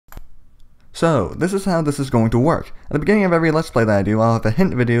So, this is how this is going to work. At the beginning of every Let's Play that I do, I'll have a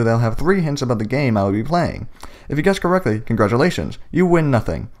hint video that'll have 3 hints about the game I will be playing. If you guess correctly, congratulations, you win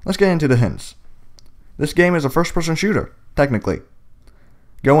nothing. Let's get into the hints. This game is a first-person shooter, technically.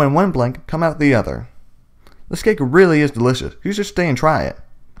 Go in one blink, come out the other. This cake really is delicious, you should stay and try it.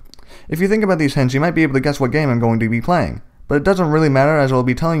 If you think about these hints, you might be able to guess what game I'm going to be playing. But it doesn't really matter, as I'll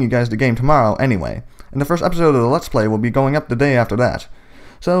be telling you guys the game tomorrow anyway, and the first episode of the Let's Play will be going up the day after that.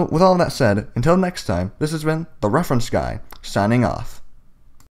 So, with all that said, until next time, this has been The Reference Guy, signing off.